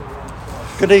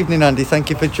Good evening, Andy. Thank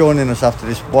you for joining us after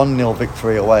this 1-0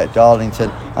 victory away at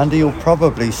Darlington. Andy, you'll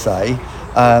probably say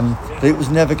that it was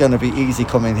never going to be easy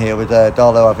coming here with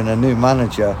Darlow having a new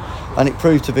manager, and it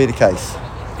proved to be the case.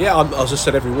 Yeah, as I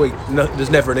said every week,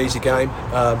 there's never an easy game.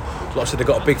 Like I said, they've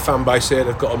got a big fan base here,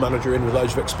 they've got a manager in with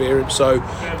loads of experience, so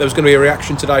there was going to be a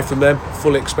reaction today from them.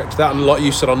 Fully expected that, and like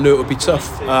you said, I knew it would be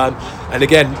tough. And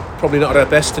again, probably not at our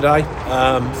best today.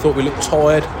 Thought we looked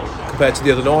tired compared to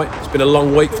the other night. It's been a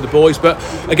long week for the boys, but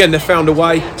again, they've found a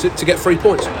way to get 3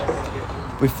 points.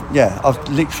 I've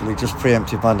literally just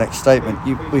preempted my next statement.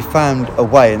 We found a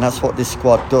way, and that's what this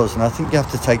squad does. And I think you have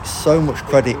to take so much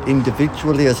credit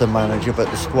individually as a manager,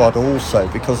 but the squad also,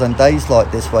 because on days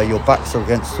like this where your backs are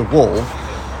against the wall,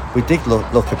 we did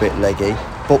look a bit leggy,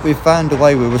 but we found a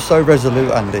way. We were so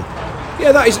resolute, Andy.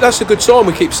 Yeah, that's a good sign.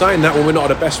 We keep saying that when we're not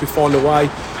at our best, we find a way.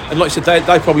 And like I said,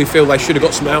 they probably feel they should have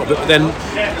got some out, but then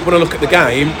when I look at the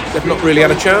game, they've not really had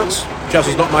a chance. Jazz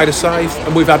has not made a save,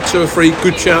 and we've had 2 or 3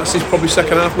 good chances, probably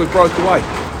second half, and we've broke away.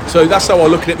 So that's how I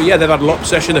look at it. But yeah, they've had a lot of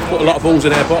possession, they've put a lot of balls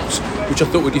in our box, which I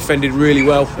thought we defended really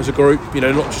well as a group,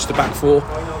 not just the back four.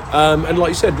 And like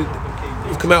you said,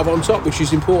 we've come out on top, which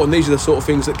is important. These are the sort of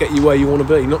things that get you where you want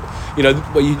to be, not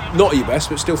where you're not at your best,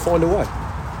 but still find a way.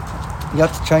 You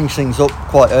had to change things up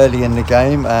quite early in the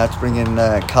game to bring in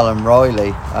Callum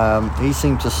Riley. He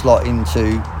seemed to slot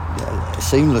into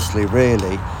seamlessly,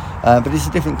 really. But he's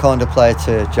a different kind of player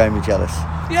to Jamie Jealous.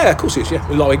 Yeah, of course he is, yeah.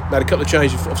 We made a couple of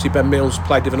changes. Obviously, Ben Mills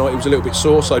played the other night. He was a little bit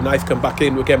sore, so Nath come back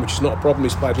in again, which is not a problem.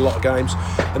 He's played a lot of games.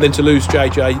 And then to lose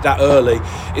JJ that early,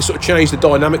 it sort of changed the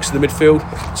dynamics of the midfield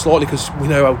slightly, because we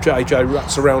know how JJ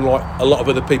rats around like a lot of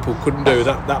other people couldn't do.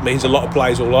 That means a lot of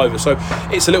players all over. So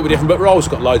it's a little bit different. But Raul's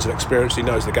got loads of experience. He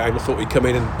knows the game. I thought he'd come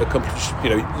in and accomplish,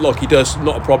 like he does,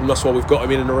 not a problem. That's why we've got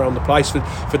him in and around the place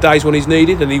for days when he's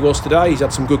needed, and he was today. He's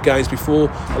had some good games before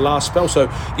the last spell. So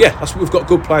yeah, we've got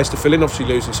good players to fill in. Obviously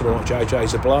losing someone like JJ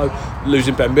is a blow,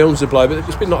 losing Ben Mills is a blow, but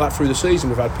it's been like that through the season.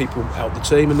 We've had people out the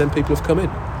team, and then people have come in.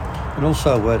 And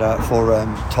also a word out for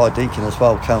Ty Deacon as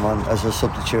well, come on as a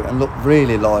substitute and looked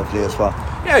really lively as well.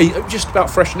 Yeah, just about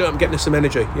freshening up and getting us some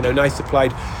energy. Nathan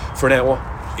played for an hour.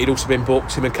 He'd also been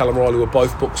booked. Him and Callum Riley were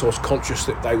both booked, so I was conscious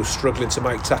that they were struggling to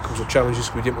make tackles or challenges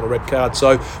because we didn't want a red card.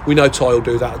 So we know Ty will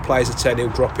do that. The players are 10, he'll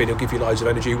drop in, he'll give you loads of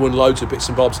energy. He won loads of bits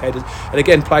and bobs, headers, and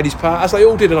again played his part, as they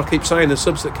all did. And I keep saying, the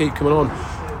subs that keep coming on,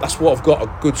 that's what I've got,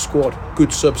 a good squad,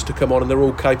 good subs to come on, and they're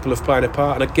all capable of playing a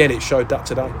part. And again, it showed that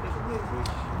today.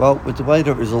 Well, with the way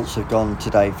the results have gone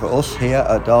today for us here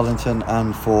at Darlington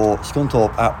and for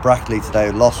Scunthorpe at Brackley today,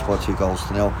 who lost by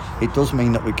 2-0, it does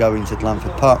mean that we go into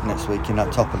Glanford Park next week in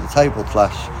that top of the table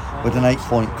clash with an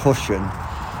 8-point cushion.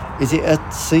 Is it a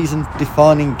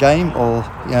season-defining game, or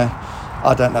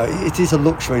I don't know. It is a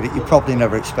luxury that you probably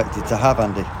never expected to have,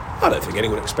 Andy. I don't think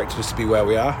anyone expected us to be where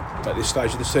we are at this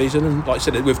stage of the season, and like I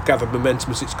said, we've gathered momentum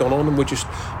as it's gone on, and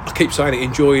I keep saying it,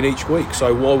 enjoying each week.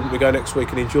 So why wouldn't we go next week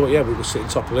and enjoy it? Yeah, we were sitting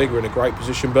top of the league, we're in a great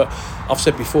position, but I've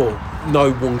said before,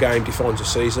 no one game defines a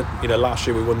season. Last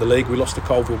year we won the league, we lost to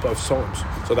Colville both times,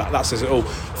 so that says it all.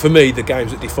 For me, the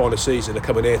games that define a season are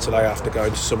coming here today after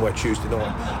going to somewhere Tuesday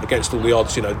night against all the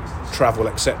odds, travel,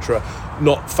 etc.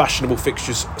 Not fashionable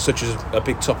fixtures such as a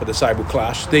big top of the table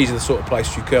clash. These are the sort of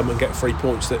places you come and get 3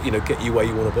 points that get you where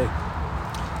you want to be.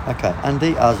 Okay,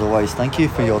 Andy, as always, thank you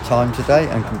for your time today,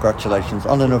 and congratulations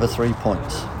on another 3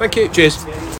 points. Thank you, cheers.